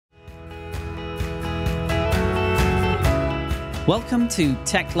Welcome to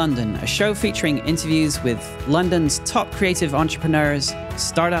Tech London, a show featuring interviews with London's top creative entrepreneurs,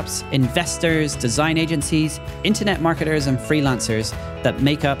 startups, investors, design agencies, internet marketers, and freelancers that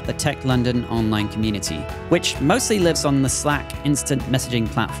make up the Tech London online community, which mostly lives on the Slack instant messaging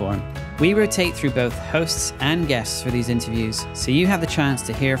platform. We rotate through both hosts and guests for these interviews, so you have the chance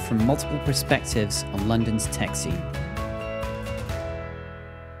to hear from multiple perspectives on London's tech scene.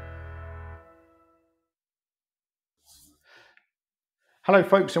 Hello,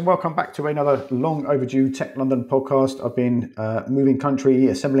 folks, and welcome back to another long overdue Tech London podcast. I've been moving country,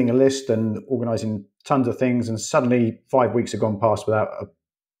 assembling a list and organising tons of things, and suddenly 5 weeks have gone past without a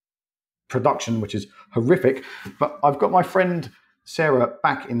production, which is horrific. But I've got my friend Sarah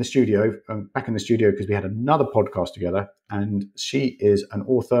back in the studio because we had another podcast together, and she is an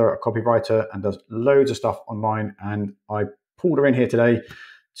author, a copywriter, and does loads of stuff online. And I pulled her in here today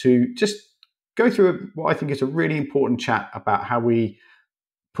to just go through what I think is a really important chat about how we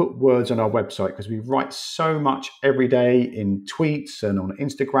put words on our website, because we write so much every day in tweets and on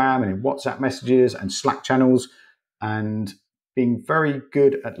Instagram and in WhatsApp messages and Slack channels, and being very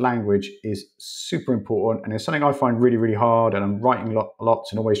good at language is super important, and it's something I find really, really hard, and I'm writing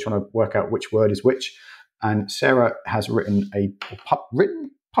lots and always trying to work out which word is which. And Sarah has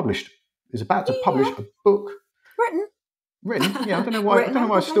published is about to publish a book. Written. Yeah, I don't know why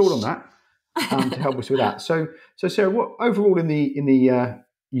I stalled on that to help us with that. So Sarah, what overall in the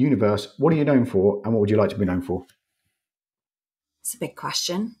universe, what are you known for, and what would you like to be known for? It's a big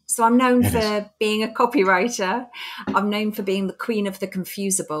question. So I'm known for being a copywriter. I'm known for being the queen of the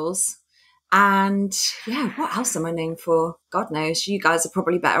confusables. And yeah, what else am I known for? God knows. You guys are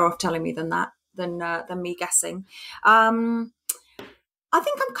probably better off telling me than me guessing. I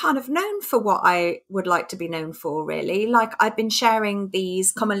think I'm kind of known for what I would like to be known for, really. Like, I've been sharing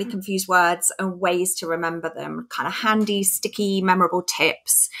these commonly confused words and ways to remember them, kind of handy, sticky, memorable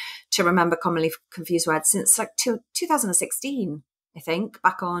tips to remember commonly confused words since like 2016, I think,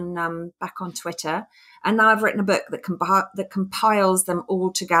 back on Twitter. And now I've written a book that compiles them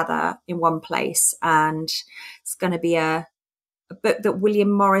all together in one place. And it's going to be a book that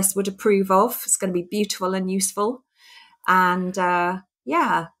William Morris would approve of. It's going to be beautiful and useful. And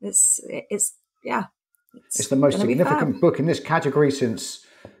it's the most significant book in this category since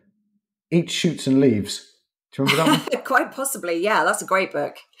Eat, Shoots and Leaves. Do you remember that one? Quite possibly, yeah. That's a great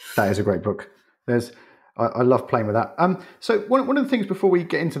book. That is a great book. I love playing with that. So one of the things before we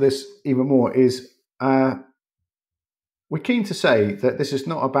get into this even more is we're keen to say that this is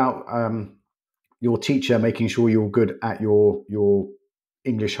not about your teacher making sure you're good at your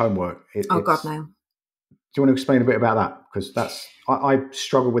English homework. God, no. Do you want to explain a bit about that? Because I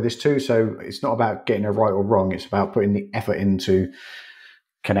struggle with this too. So it's not about getting it right or wrong. It's about putting the effort in to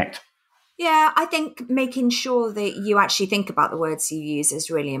connect. Yeah, I think making sure that you actually think about the words you use is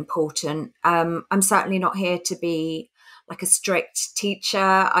really important. I'm certainly not here to be like a strict teacher.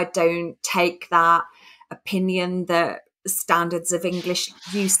 I don't take that opinion that standards of English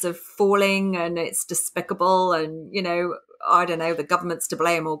use are falling and it's despicable and, you know, I don't know, the government's to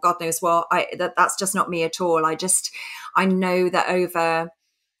blame or God knows what. That's just not me at all. I know that over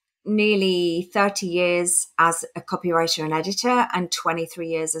nearly 30 years as a copywriter and editor and 23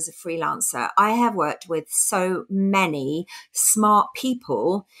 years as a freelancer, I have worked with so many smart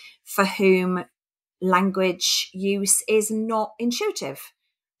people for whom language use is not intuitive.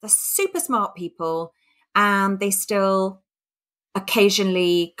 They're super smart people and they still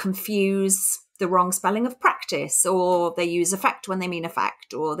occasionally confuse the wrong spelling of practice, or they use effect when they mean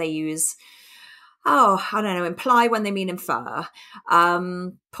effect, or they use, imply when they mean infer,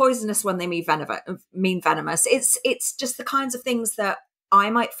 poisonous when they mean venomous. It's just the kinds of things that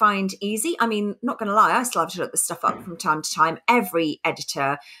I might find easy. I mean, not going to lie, I still have to look this stuff up from time to time. Every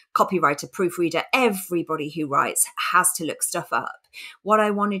editor, copywriter, proofreader, everybody who writes has to look stuff up. What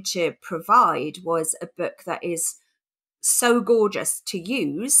I wanted to provide was a book that is so gorgeous to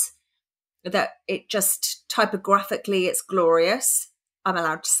use that it just typographically, it's glorious. I'm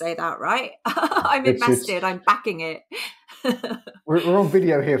allowed to say that, right? I'm invested. I'm backing it. We're on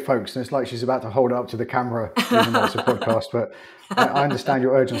video here, folks, and it's like she's about to hold it up to the camera, even though it's a podcast. But I understand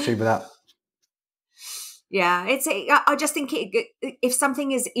your urgency with that. Yeah, I just think if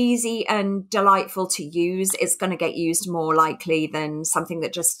something is easy and delightful to use, it's going to get used more likely than something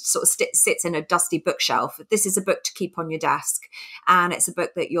that just sort of sits in a dusty bookshelf. This is a book to keep on your desk, and it's a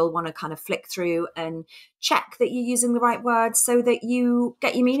book that you'll want to kind of flick through and check that you're using the right words so that you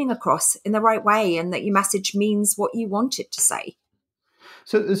get your meaning across in the right way and that your message means what you want it to say.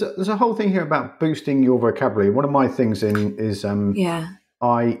 So there's a whole thing here about boosting your vocabulary. One of my things is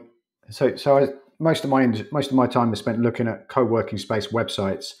most of my time is spent looking at co-working space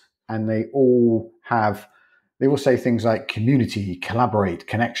websites, and they all say things like community, collaborate,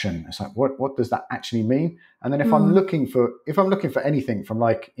 connection. It's like, what does that actually mean? And then if I'm looking for anything from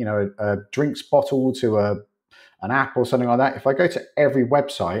like, you know, a drinks bottle to an app or something like that, if I go to every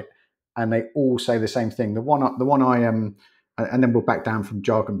website and they all say the same thing, the one I am, and then we'll back down from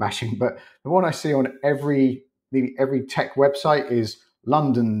jargon bashing, but the one I see on every tech website is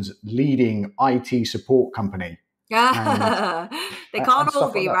London's leading IT support company. They can't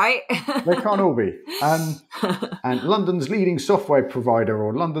all be, right? They can't all be. And London's leading software provider,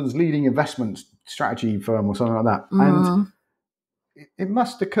 or London's leading investment strategy firm, or something like that. And it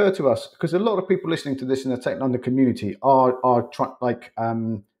must occur to us, because a lot of people listening to this in the Tech London community are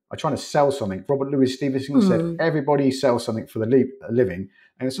trying to sell something. Robert Louis Stevenson said, everybody sells something for the living.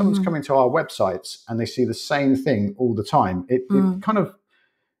 And if someone's coming to our websites and they see the same thing all the time, it kind of,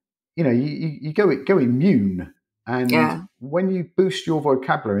 you know, you go immune. And when you boost your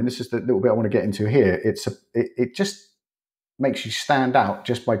vocabulary, and this is the little bit I want to get into here, it just makes you stand out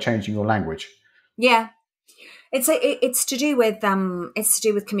just by changing your language. Yeah. It's to do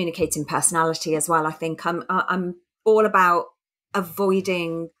with communicating personality as well. I think I'm all about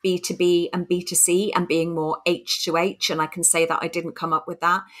avoiding B2B and B2C and being more H to H. And I can say that I didn't come up with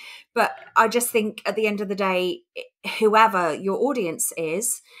that. But I just think at the end of the day, whoever your audience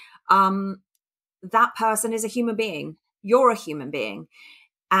is, that person is a human being. You're a human being.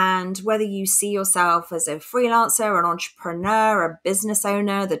 And whether you see yourself as a freelancer, an entrepreneur, a business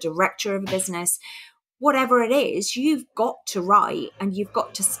owner, the director of a business, whatever it is, you've got to write and you've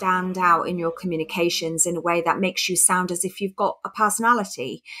got to stand out in your communications in a way that makes you sound as if you've got a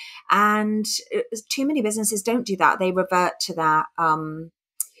personality. And too many businesses don't do that. They revert to that,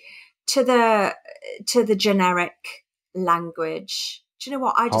 to the generic language. Do you know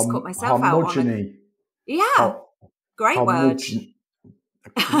what? I just caught myself out on it. Yeah. Great word.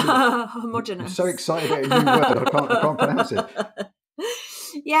 Homogeneous. I'm so excited about a new word. I can't pronounce it.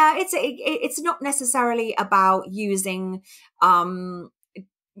 Yeah, it's not necessarily about using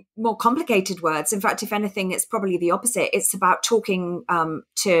more complicated words. In fact, if anything, it's probably the opposite. It's about talking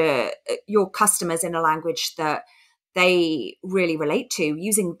to your customers in a language that they really relate to,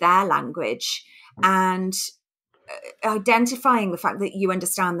 using their language, and identifying the fact that you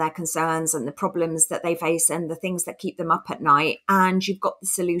understand their concerns and the problems that they face and the things that keep them up at night, and you've got the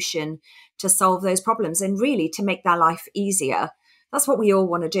solution to solve those problems and really to make their life easier. That's what we all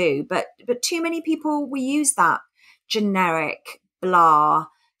want to do. But too many people, we use that generic, blah,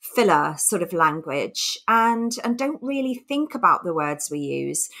 filler sort of language and don't really think about the words we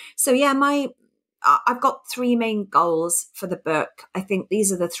use. So yeah, I've got 3 main goals for the book. I think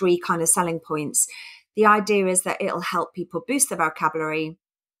these are the 3 kind of selling points. The idea is that it'll help people boost their vocabulary,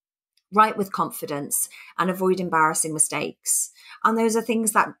 write with confidence, and avoid embarrassing mistakes. And those are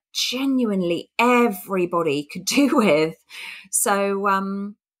things that genuinely everybody could do with. So,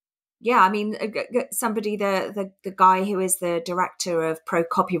 I mean, somebody, the guy who is the director of Pro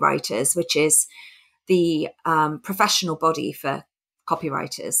Copywriters, which is the professional body for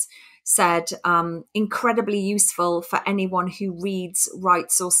copywriters, said, incredibly useful for anyone who reads,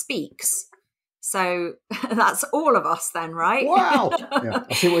 writes, or speaks. So that's all of us then, right? Wow. Yeah,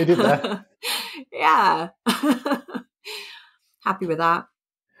 I see what you did there. Yeah. Happy with that.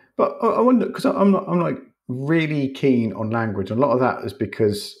 But I wonder, because I'm like really keen on language. A lot of that is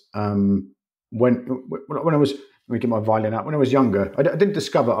because when I was, let me get my violin out. When I was younger, I didn't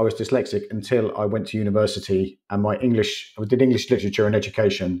discover I was dyslexic until I went to university, and I did English literature and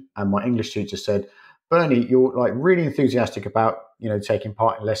education, and my English teacher said, Bernie, you're like really enthusiastic about, you know, taking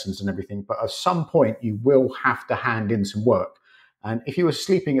part in lessons and everything, but at some point you will have to hand in some work. And if you were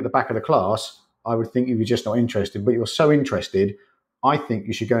sleeping at the back of the class, I would think you were just not interested, but you're so interested, I think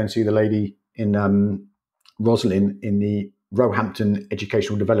you should go and see the lady in Roslyn in the Roehampton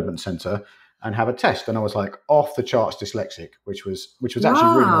Educational Development Centre and have a test. And I was like off the charts dyslexic, which was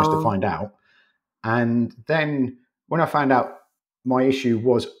actually really nice to find out. And then when I found out my issue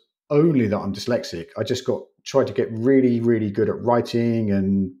was only that I'm dyslexic, I just tried to get really, really good at writing.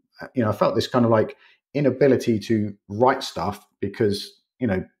 And, you know, I felt this kind of like inability to write stuff because, you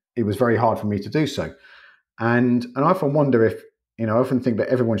know, it was very hard for me to do so. And I often wonder if, you know, I often think that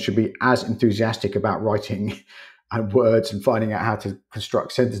everyone should be as enthusiastic about writing and words and finding out how to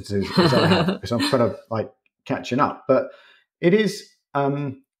construct sentences as I have, because I'm kind of like catching up. But it is a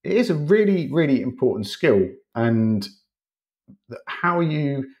really, really important skill. And how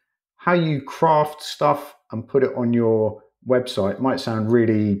you craft stuff and put it on your website might sound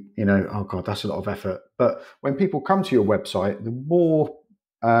really, you know, oh God, that's a lot of effort. But when people come to your website, the more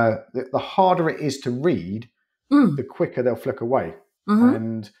the harder it is to read, the quicker they'll flick away.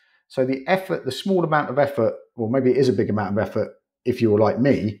 And so the small amount of effort, or maybe it is a big amount of effort if you're like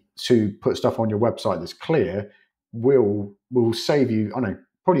me, to put stuff on your website that's clear, will save you, I don't know,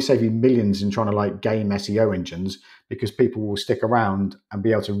 probably save you millions in trying to like game SEO engines, because people will stick around and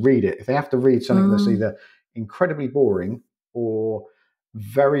be able to read it. If they have to read something that's either incredibly boring or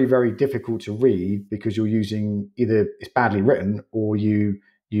very, very difficult to read because you're using either it's badly written or you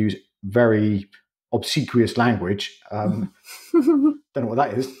use very obsequious language. Don't know what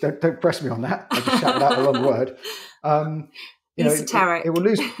that is. Don't press me on that. I just shouted out the wrong word. Esoteric. It will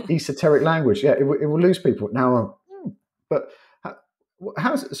lose esoteric language. Yeah, it will lose people. Now, but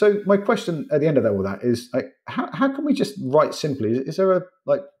so my question at the end of all that is like, how can we just write simply? Is there a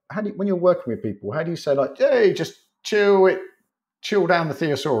like, when you're working with people, how do you say like, hey, just chill down the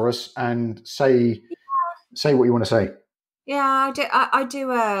thesaurus and say what you want to say? Yeah, I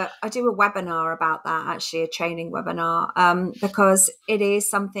do a webinar about that, actually, a training webinar, because it is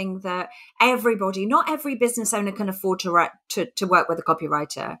something that not every business owner can afford to work with a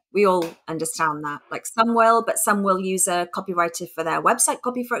copywriter. We all understand that. Like some will, but some will use a copywriter for their website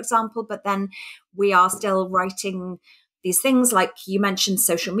copy, for example. But then we are still writing these things like you mentioned,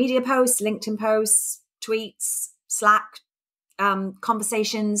 social media posts, LinkedIn posts, tweets, Slack,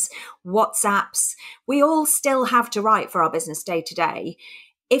 conversations, WhatsApps. We all still have to write for our business day to day.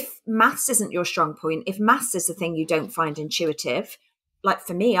 If maths isn't your strong point, if maths is the thing you don't find intuitive, like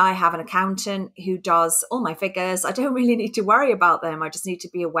for me, I have an accountant who does all my figures. I don't really need to worry about them. I just need to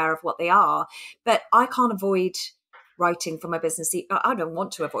be aware of what they are. But I can't avoid writing for my business. I don't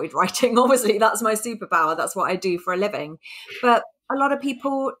want to avoid writing. Obviously, that's my superpower. That's what I do for a living. But a lot of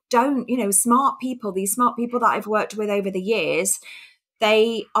people don't, smart people, these smart people that I've worked with over the years,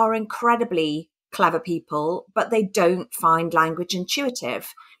 they are incredibly clever people, but they don't find language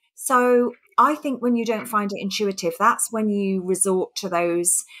intuitive. So I think when you don't find it intuitive, that's when you resort to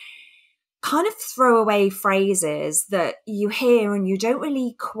those kind of throwaway phrases that you hear and you don't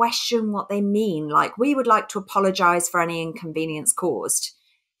really question what they mean. Like, we would like to apologize for any inconvenience caused.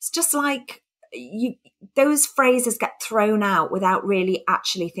 It's just like, those phrases get thrown out without really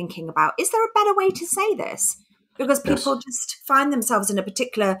actually thinking about, is there a better way to say this? Because people just find themselves in a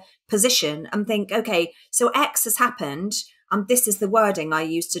particular position and think, okay, so X has happened and this is the wording I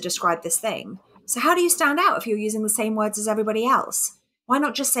use to describe this thing. So how do you stand out if you're using the same words as everybody else? Why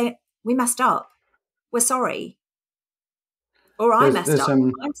not just say, we messed up, we're sorry, or I messed up,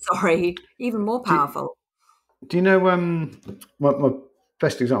 I'm sorry? Even more powerful. Do you know my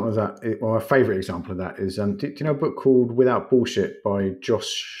best example of that, or my favorite example of that is, do you know a book called Without Bullshit by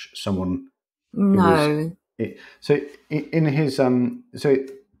Josh someone? No. In his,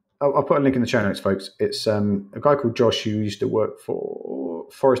 I'll put a link in the show notes, folks. It's a guy called Josh who used to work for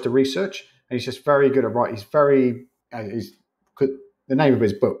Forrester Research, and he's just very good at writing. The name of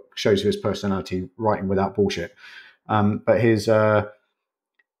his book shows you his personality, writing without bullshit. But his,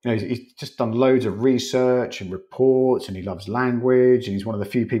 he's just done loads of research and reports, and he loves language, and he's one of the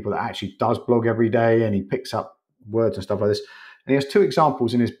few people that actually does blog every day, and he picks up words and stuff like this. And he has two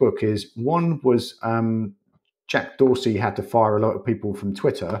examples in his book. One was Jack Dorsey had to fire a lot of people from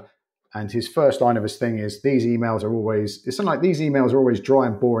Twitter, and his first line of his thing is, it's something like, these emails are always dry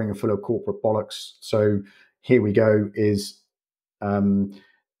and boring and full of corporate bollocks. So here we go,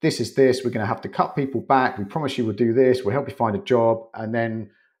 this is this, we're going to have to cut people back. We promise you we'll do this. We'll help you find a job. And then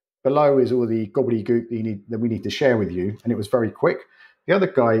below is all the gobbledygook that we need to share with you. And it was very quick. The other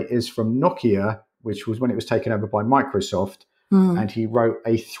guy is from Nokia, which was when it was taken over by Microsoft. And he wrote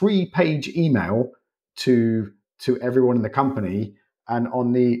a 3-page email to everyone in the company. And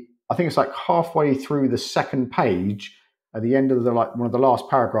I think it's like halfway through the second page, at the end of one of the last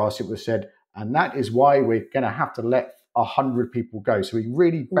paragraphs, it was said, and that is why we're going to have to let 100 people go. So he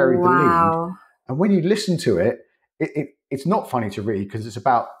really buried the lead. And when you listen to it, it's not funny to read because it's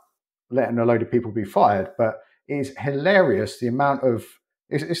about letting a load of people be fired, but it's hilarious the amount of,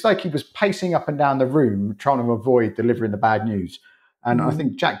 it's like he was pacing up and down the room trying to avoid delivering the bad news. And I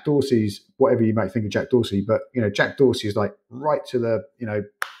think Jack Dorsey's, whatever you might think of Jack Dorsey, but Jack Dorsey is like right to the,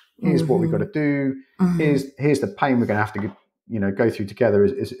 here's what we've got to do. Here's the pain we're going to have to go through together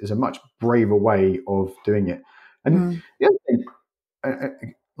is a much braver way of doing it. And the other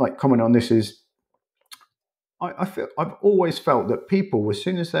thing, like comment on this is, I've always felt that people, as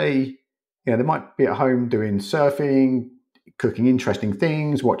soon as they might be at home doing surfing, cooking interesting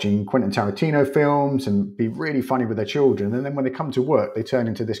things, watching Quentin Tarantino films, and be really funny with their children, and then when they come to work, they turn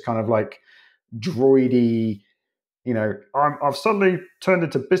into this kind of like droidy, I've suddenly turned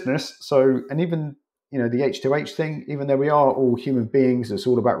into business. So, and even the H2H thing, even though we are all human beings, it's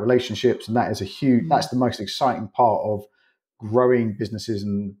all about relationships, and that is that's the most exciting part of growing businesses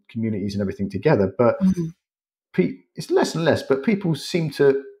and communities and everything together. But it's less and less, but people seem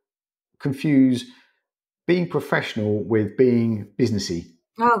to confuse being professional with being businessy.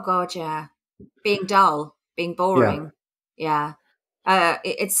 Oh God, yeah. Being dull, being boring. Yeah.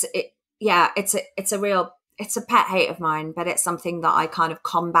 It's a pet hate of mine, but it's something that I kind of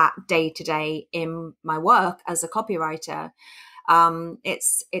combat day to day in my work as a copywriter.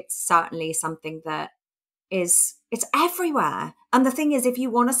 It's certainly something that it's everywhere. And the thing is, if you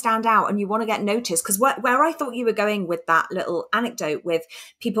want to stand out and you want to get noticed, because where I thought you were going with that little anecdote with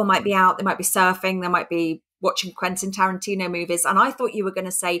people might be out, they might be surfing, they might be watching Quentin Tarantino movies. And I thought you were going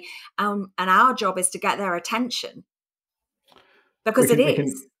to say, and our job is to get their attention, because it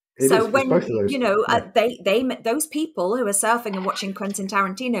is. So when, both of those. Those people who are surfing and watching Quentin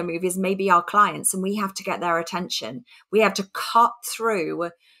Tarantino movies may be our clients, and we have to get their attention. We have to cut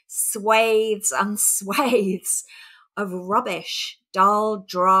through swathes and swathes of rubbish, dull,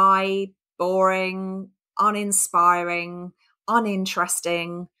 dry, boring, uninspiring,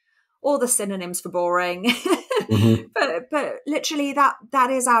 uninteresting, all the synonyms for boring. But literally that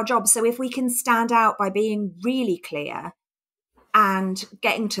is our job. So if we can stand out by being really clear and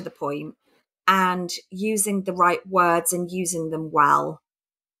getting to the point and using the right words and using them well,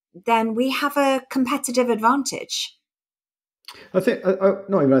 then we have a competitive advantage. I think,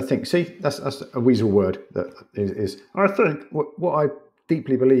 not even I think, see, that's a weasel word that is. I think what I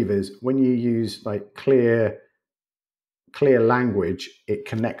deeply believe is when you use like clear language, it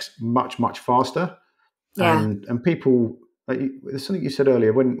connects much, much faster. Yeah. And people, there's something you said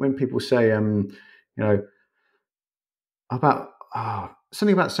earlier when people say, about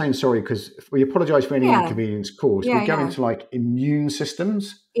something about saying sorry because we apologize for any inconvenience caused. We go into like immune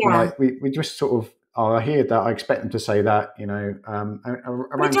systems. Yeah. We just sort of, I hear that. I expect them to say that, around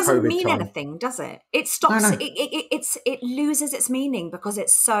it doesn't COVID mean time. Anything, does it? It stops. No. It loses its meaning because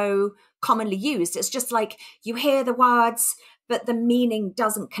it's so commonly used. It's just like you hear the words, but the meaning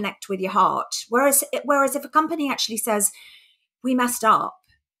doesn't connect with your heart. Whereas if a company actually says, "We messed up,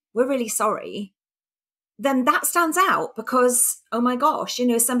 we're really sorry," then that stands out because, oh my gosh,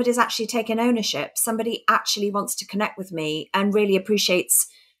 somebody's actually taken ownership. Somebody actually wants to connect with me and really appreciates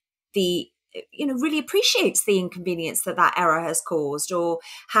the inconvenience that error has caused, or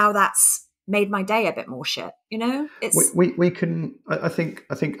how that's made my day a bit more shit. It's we can. I think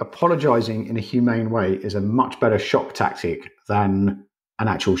apologizing in a humane way is a much better shock tactic than an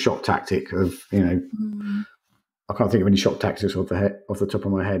actual shock tactic of I can't think of any shock tactics off the top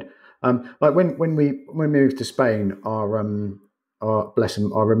of my head. Like when we moved to Spain, our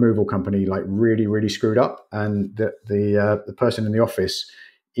removal company like really, really screwed up, and the person in the office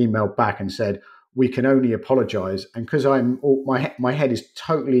emailed back and said, "We can only apologize." And because my head is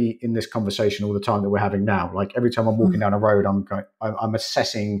totally in this conversation all the time that we're having now. Like every time I'm walking down a road, I'm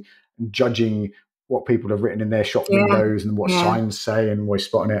assessing and judging what people have written in their shop windows and what signs say, and we're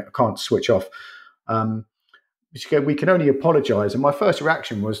spotting it. I can't switch off. We can only apologize, and my first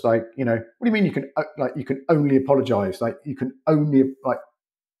reaction was like, what do you mean you can only apologize? Like you can only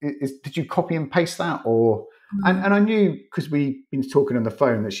did you copy and paste that or? And I knew because we'd been talking on the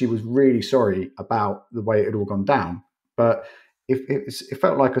phone that she was really sorry about the way it had all gone down, but it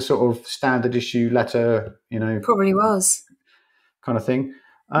felt like a sort of standard issue letter, probably was kind of thing.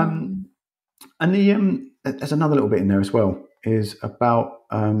 And there's another little bit in there as well is about.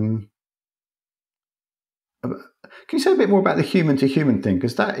 Can you say a bit more about the human to human thing?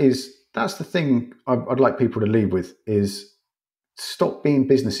 Because that's the thing I'd like people to leave with is stop being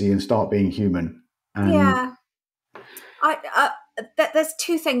businessy and start being human. There's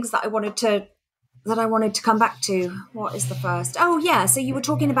two things that I wanted to come back to. What is the first? Oh yeah, so you were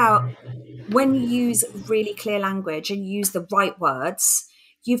talking about when you use really clear language and use the right words,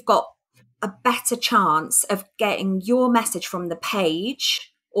 you've got a better chance of getting your message from the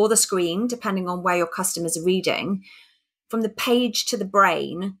page or the screen, depending on where your customers are reading, from the page to the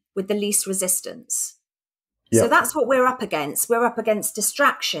brain with the least resistance. Yep. So that's what we're up against. We're up against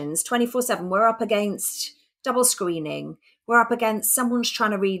distractions 24/7. We're up against double screening. We're up against someone's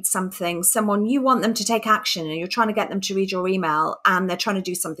trying to read something, you want them to take action and you're trying to get them to read your email and they're trying to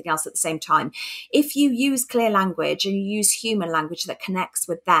do something else at the same time. If you use clear language and you use human language that connects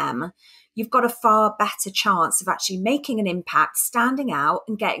with them, you've got a far better chance of actually making an impact, standing out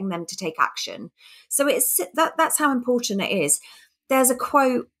and getting them to take action. So that's how important it is. There's a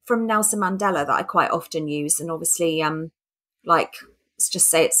quote from Nelson Mandela that I quite often use, and obviously let's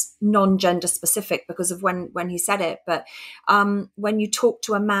just say it's non-gender specific because of when he said it. But when you talk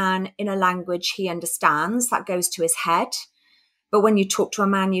to a man in a language he understands, that goes to his head. But when you talk to a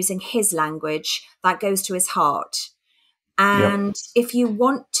man using his language, that goes to his heart. And if you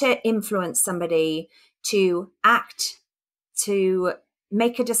want to influence somebody to act, to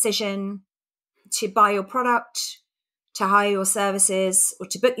make a decision, to buy your product, to hire your services, or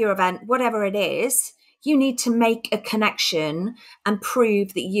to book your event, whatever it is, you need to make a connection and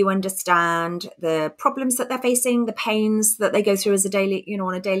prove that you understand the problems that they're facing, the pains that they go through as a daily,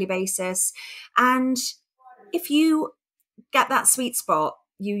 on a daily basis. And if you get that sweet spot,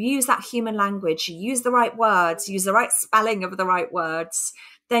 you use that human language, you use the right words, use the right spelling of the right words,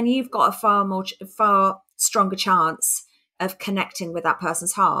 then you've got a far stronger chance of connecting with that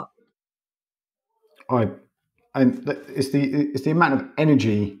person's heart. And it's the amount of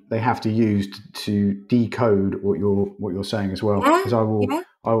energy they have to use to decode what you're saying as well. Because I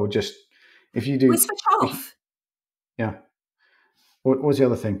will just, if you do, we switch off. What was the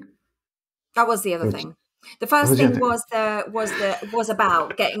other thing? That was the other thing. The first thing was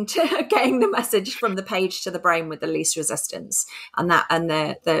about getting the message from the page to the brain with the least resistance, and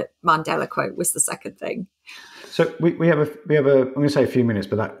the Mandela quote was the second thing. So we have I'm going to say a few minutes,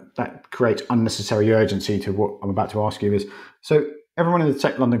 but that creates unnecessary urgency to what I'm about to ask you is, so everyone in the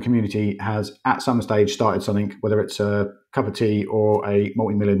Tech London community has at some stage started something, whether it's a cup of tea or a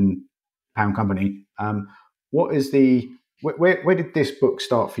multi-million pound company. What is where did this book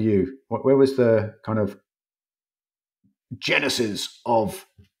start for you? Where was the kind of genesis of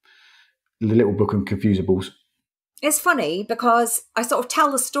the Little Book on Confusables? It's funny because I sort of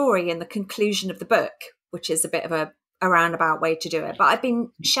tell the story in the conclusion of the book, which is a bit of a roundabout way to do it. But I've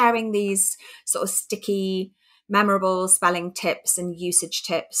been sharing these sort of sticky, memorable spelling tips and usage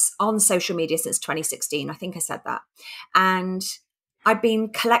tips on social media since 2016. I think I said that. And I've been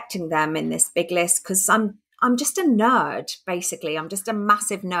collecting them in this big list because I'm just a nerd, basically. I'm just a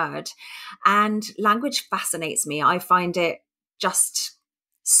massive nerd. And language fascinates me. I find it just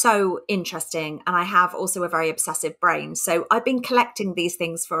so interesting. And I have also a very obsessive brain. So I've been collecting these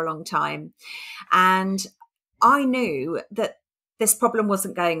things for a long time. And I knew that this problem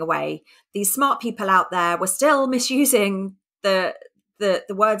wasn't going away. These smart people out there were still misusing the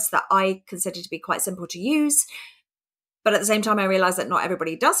words that I consider to be quite simple to use. But at the same time, I realized that not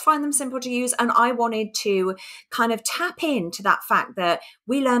everybody does find them simple to use. And I wanted to kind of tap into that fact that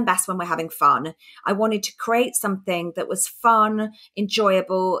we learn best when we're having fun. I wanted to create something that was fun,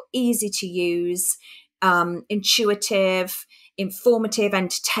 enjoyable, easy to use, intuitive, informative,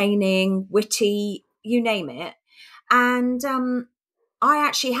 entertaining, witty, you name it. And I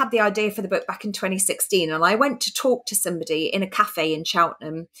actually had the idea for the book back in 2016. And I went to talk to somebody in a cafe in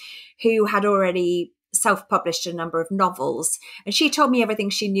Cheltenham who had already self-published a number of novels, and she told me everything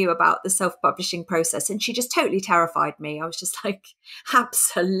she knew about the self-publishing process, and she just totally terrified me. I was just like,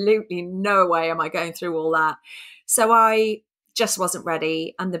 absolutely no way am I going through all that. So I just wasn't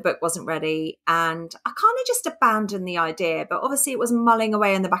ready, and the book wasn't ready, and I kind of just abandoned the idea, but obviously it was mulling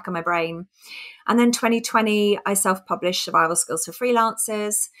away in the back of my brain. And then 2020 I self-published Survival Skills for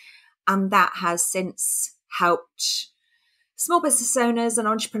Freelancers, and that has since helped small business owners and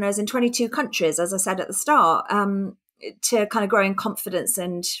entrepreneurs in 22 countries, as I said at the start, to kind of grow in confidence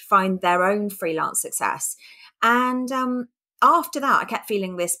and find their own freelance success. And after that, I kept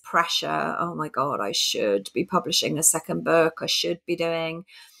feeling this pressure. Oh my God, I should be publishing a second book. I should be doing.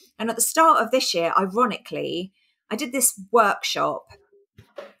 And at the start of this year, ironically, I did this workshop.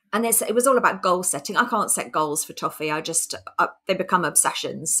 And it was all about goal setting. I can't set goals for Toffee. They become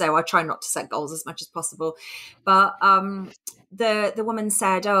obsessions. So I try not to set goals as much as possible. But the woman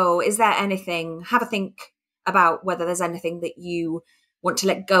said, oh, is there anything, have a think about whether there's anything that you want to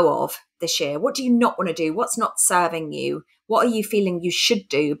let go of this year. What do you not want to do? What's not serving you? What are you feeling you should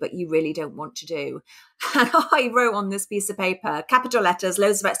do, but you really don't want to do? And I wrote on this piece of paper, capital letters,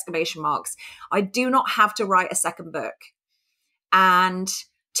 loads of exclamation marks, I do not have to write a second book. And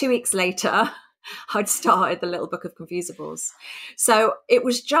 2 weeks later, I'd started the Little Book of Confusables. So it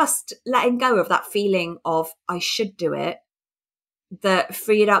was just letting go of that feeling of I should do it that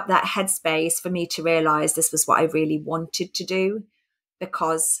freed up that headspace for me to realize this was what I really wanted to do,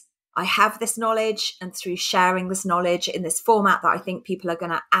 because I have this knowledge, and through sharing this knowledge in this format that I think people are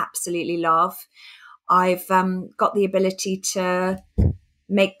going to absolutely love, I've got the ability to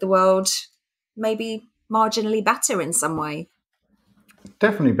make the world maybe marginally better in some way.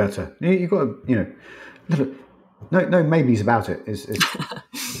 Definitely better. You've got to, no maybes about it. Is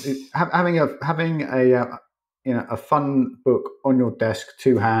having a fun book on your desk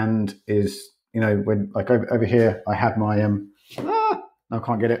to hand is, when like over here I have my I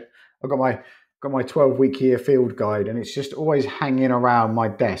can't get it. I've got my 12-week year field guide, and it's just always hanging around my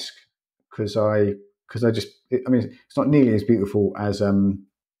desk because I just, I mean, it's not nearly as beautiful as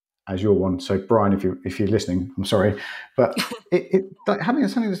your one. So Brian, if you're listening, I'm sorry, but it like having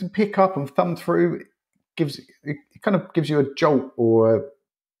something to pick up and thumb through it kind of gives you a jolt or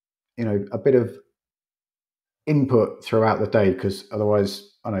a bit of input throughout the day, because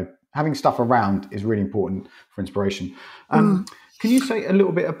otherwise, I know having stuff around is really important for inspiration. Can you say a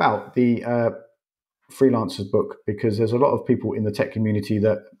little bit about the freelancers book, because there's a lot of people in the tech community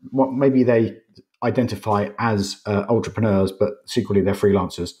that maybe they identify as entrepreneurs, but secretly they're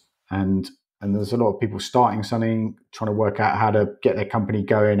freelancers, and there's a lot of people starting something, trying to work out how to get their company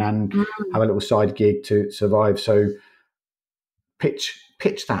going and have a little side gig to survive. So pitch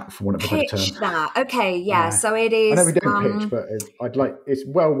that, for want of a better term. Pitch that. Okay, yeah. So it is. I know we don't pitch, but it's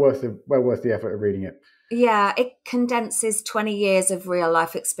well worth the effort of reading it. Yeah, it condenses 20 years of real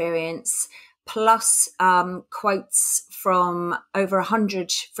life experience, plus quotes from over 100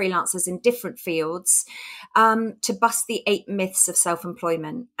 freelancers in different fields, to bust the 8 myths of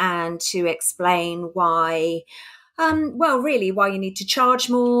self-employment and to explain why, why you need to charge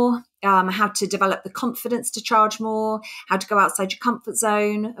more, how to develop the confidence to charge more, how to go outside your comfort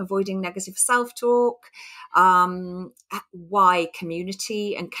zone, avoiding negative self-talk, why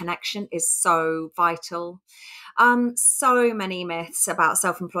community and connection is so vital. So many myths about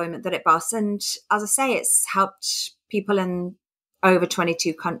self-employment that it busts. And as I say, it's helped people in over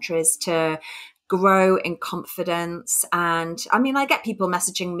 22 countries to grow in confidence. And I mean, I get people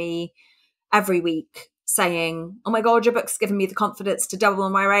messaging me every week saying, oh my God, your book's given me the confidence to double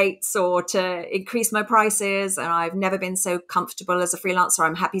my rates or to increase my prices. And I've never been so comfortable as a freelancer.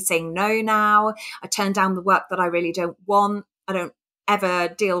 I'm happy saying no now. I turn down the work that I really don't want. I don't ever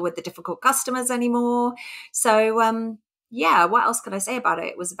deal with the difficult customers anymore. So, what else can I say about it?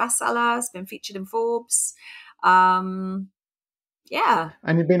 It was a bestseller. It's been featured in Forbes. And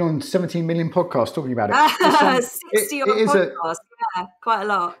you've been on 17 million podcasts talking about it. 60 on podcasts. Yeah, quite a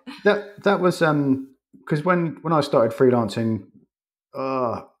lot. That was because when I started freelancing,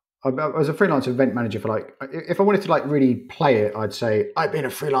 I was a freelance event manager for if I wanted to really play it, I'd say I've been a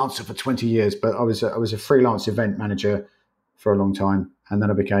freelancer for 20 years, but I was a freelance event manager for a long time. And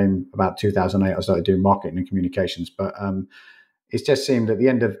then I became, about 2008, I started doing marketing and communications. But it just seemed at the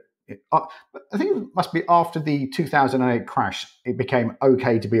end of it, I think it must be after the 2008 crash, it became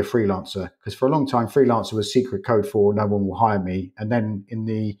okay to be a freelancer, because for a long time, freelancer was secret code for no one will hire me. And then in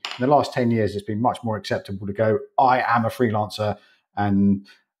the last 10 years, it's been much more acceptable to go, I am a freelancer and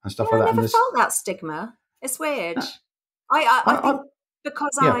stuff like that. I never felt that stigma. It's weird. I think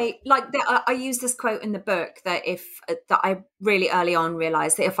because I use this quote in the book that I really early on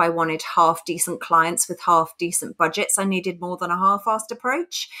realized that if I wanted half decent clients with half decent budgets, I needed more than a half-assed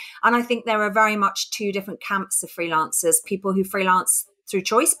approach. And I think there are very much two different camps of freelancers: people who freelance through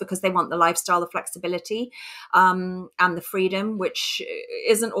choice because they want the lifestyle, the flexibility, and the freedom, which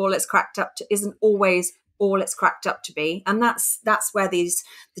isn't always cracked up to be. And that's where the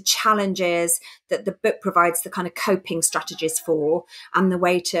challenges that the book provides the kind of coping strategies for, and the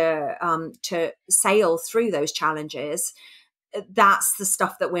way to sail through those challenges. That's the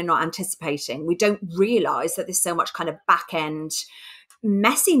stuff that we're not anticipating. We don't realize that there's so much kind of back end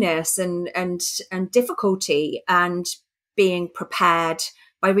messiness and difficulty, and being prepared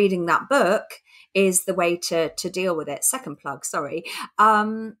by reading that book is the way to deal with it. Second plug, sorry.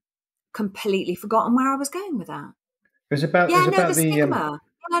 Completely forgotten where I was going with that. It was about the stigma.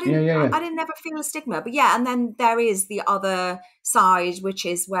 I didn't never feel a stigma, but and then there is the other side, which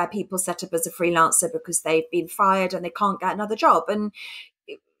is where people set up as a freelancer because they've been fired and they can't get another job. And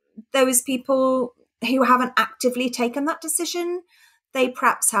those people who haven't actively taken that decision, they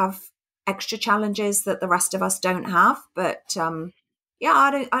perhaps have extra challenges that the rest of us don't have. But I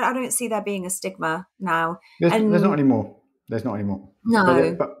don't see there being a stigma now. There's not anymore. There's not anymore.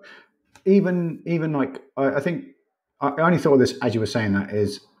 No. But even I think I only thought of this as you were saying that,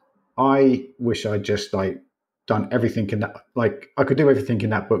 is I wish I'd just done everything in that, I could do everything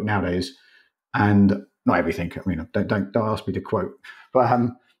in that book nowadays, and not everything. I mean, don't ask me to quote, but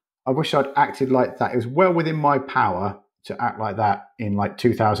I wish I'd acted like that. It was well within my power to act like that in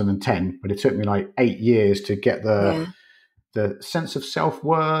 2010, but it took me 8 years to get the sense of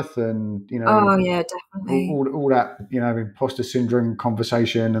self-worth and, definitely. all that, imposter syndrome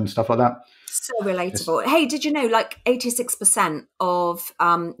conversation and stuff like that. So relatable. Hey, did you know 86% of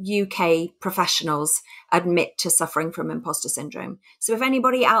UK professionals admit to suffering from imposter syndrome? So if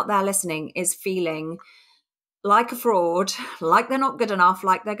anybody out there listening is feeling like a fraud, like they're not good enough,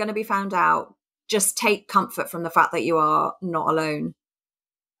 like they're going to be found out, just take comfort from the fact that you are not alone.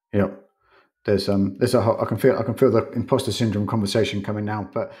 Yeah. There's I can feel the imposter syndrome conversation coming now.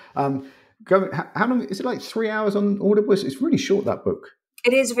 But how long is it? Like 3 hours on Audible? It's really short, that book.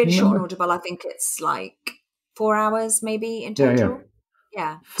 It is really short on Remember? Audible. I think it's like 4 hours maybe in Yeah, yeah. total.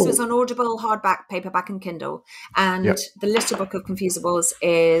 Yeah. So it's Four. on Audible, hardback, paperback, and Kindle. Yeah. And the Little Book of Confusables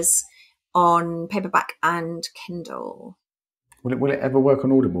is on paperback and Kindle. Will it ever work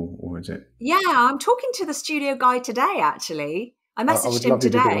on Audible, or is it? Yeah, I'm talking to the studio guy today, actually. I I messaged would him love you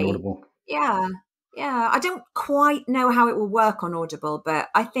to get on today. Audible. Yeah. Yeah. I don't quite know how it will work on Audible, but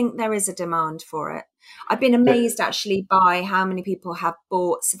I think there is a demand for it. I've been amazed actually by how many people have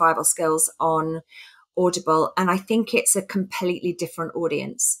bought survival skills on Audible, and I think it's a completely different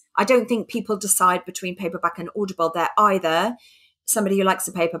audience. I don't think people decide between paperback and Audible. They're either somebody who likes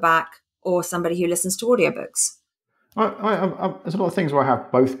a paperback or somebody who listens to audiobooks. There's a lot of things where I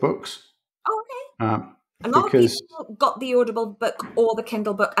have both books. Oh, okay. A lot of Because people got the Audible book or the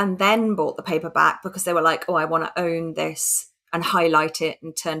Kindle book and then bought the paperback because they were like, oh, I want to own this and highlight it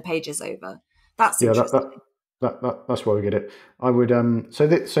and turn pages over. That's interesting. that's why we get it. I would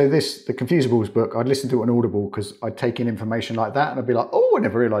the Confusables book, I'd listen to it on Audible because I'd take in information like that and I'd be like, oh, I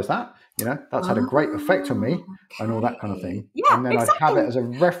never realised that. That's had a great effect on me and all that kind of thing. Yeah, and then exactly. I'd have it as a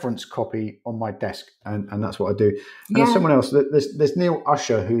reference copy on my desk, and that's what I do. And Yeah. there's someone else. There's Neil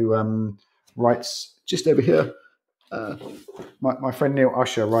Usher who writes just over here. My friend Neil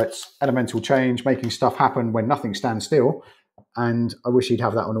Usher writes Elemental Change, making stuff happen when nothing stands still. And I wish he'd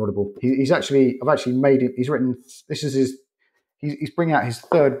have that on Audible. I've actually made it. He's written, he's bringing out his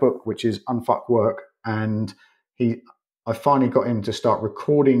third book, which is Unfuck Work. And I finally got him to start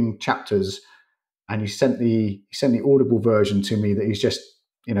recording chapters, and he sent the Audible version to me that he's just,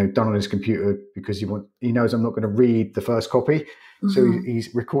 done on his computer because he knows I'm not going to read the first copy. Mm-hmm. So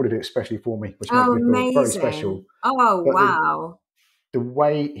he's recorded it especially for me, which makes me feel very special. Oh, but wow. The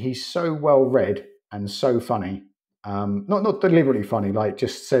way he's so well read and so funny, not deliberately funny, like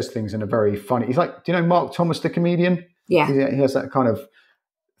just says things in a very funny. He's like, do you know Mark Thomas, the comedian? Yeah, he has that kind of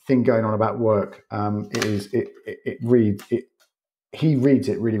thing going on about work. He reads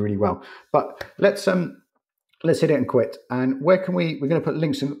it really, really well. But let's hit it and quit. And where can we're going to put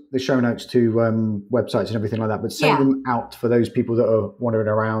links in the show notes to websites and everything like that. But send them out for those people that are wandering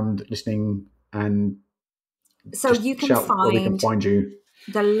around listening, and so you can we can find you.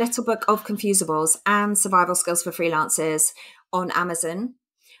 The Little Book of Confusables and Survival Skills for Freelancers on Amazon.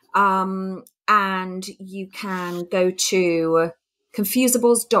 And you can go to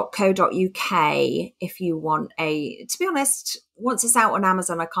confusables.co.uk if you want to be honest, once it's out on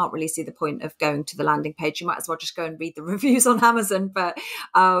Amazon, I can't really see the point of going to the landing page. You might as well just go and read the reviews on Amazon. But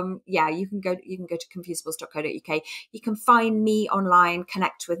you can go to confusables.co.uk. You can find me online,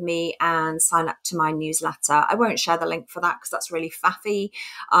 connect with me, and sign up to my newsletter. I won't share the link for that because that's really faffy.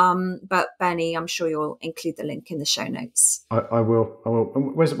 But Benny, I'm sure you'll include the link in the show notes. I will.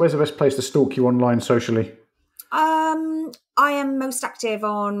 Where's the best place to stalk you online socially? I am most active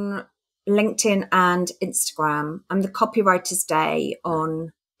on LinkedIn and Instagram. I'm the Copywriter's Day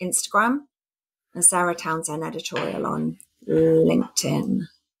on Instagram and Sarah Townsend editorial on LinkedIn.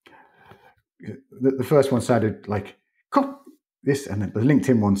 The first one sounded like this, and the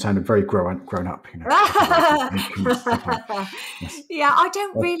LinkedIn one sounded very grown up. Yeah, I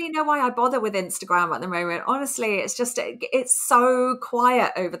don't really know why I bother with Instagram at the moment. Honestly, it's so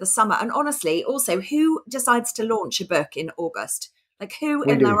quiet over the summer. And honestly, also, who decides to launch a book in August? Like, who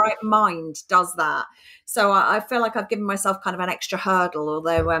in their right mind does that? So I feel like I've given myself kind of an extra hurdle,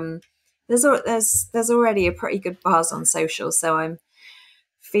 although there's already a pretty good buzz on social. So I'm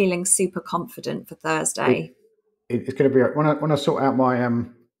feeling super confident for Thursday. It's going to be when I sort out my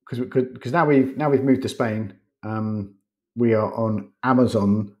because now we've moved to Spain. We are on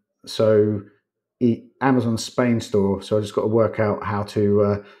Amazon, so Amazon Spain store. So I just got to work out how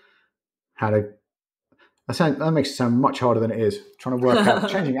to. That makes it sound much harder than it is. Trying to work out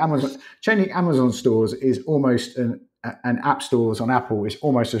changing Amazon stores is almost and app stores on Apple is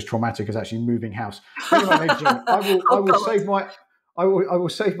almost as traumatic as actually moving house. I will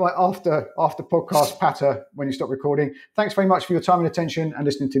save my after podcast patter when you stop recording. Thanks very much for your time and attention and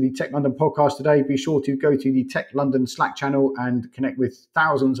listening to the Tech London podcast today. Be sure to go to the Tech London Slack channel and connect with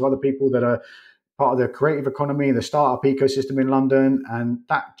thousands of other people that are part of the creative economy, the startup ecosystem in London. And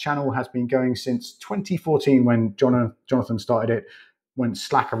that channel has been going since 2014 when Jonathan started it, when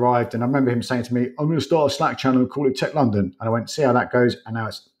Slack arrived. And I remember him saying to me, I'm going to start a Slack channel and call it Tech London. And I went, see how that goes. And now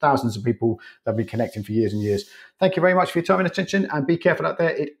it's thousands of people that have been connecting for years and years. Thank you very much for your time and attention, and be careful out there.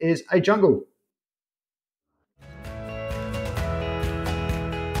 It is a jungle.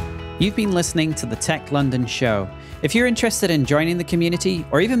 You've been listening to the Tech London Show. If you're interested in joining the community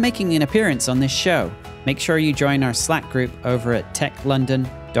or even making an appearance on this show, make sure you join our Slack group over at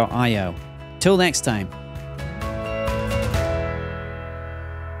techlondon.io. Till next time.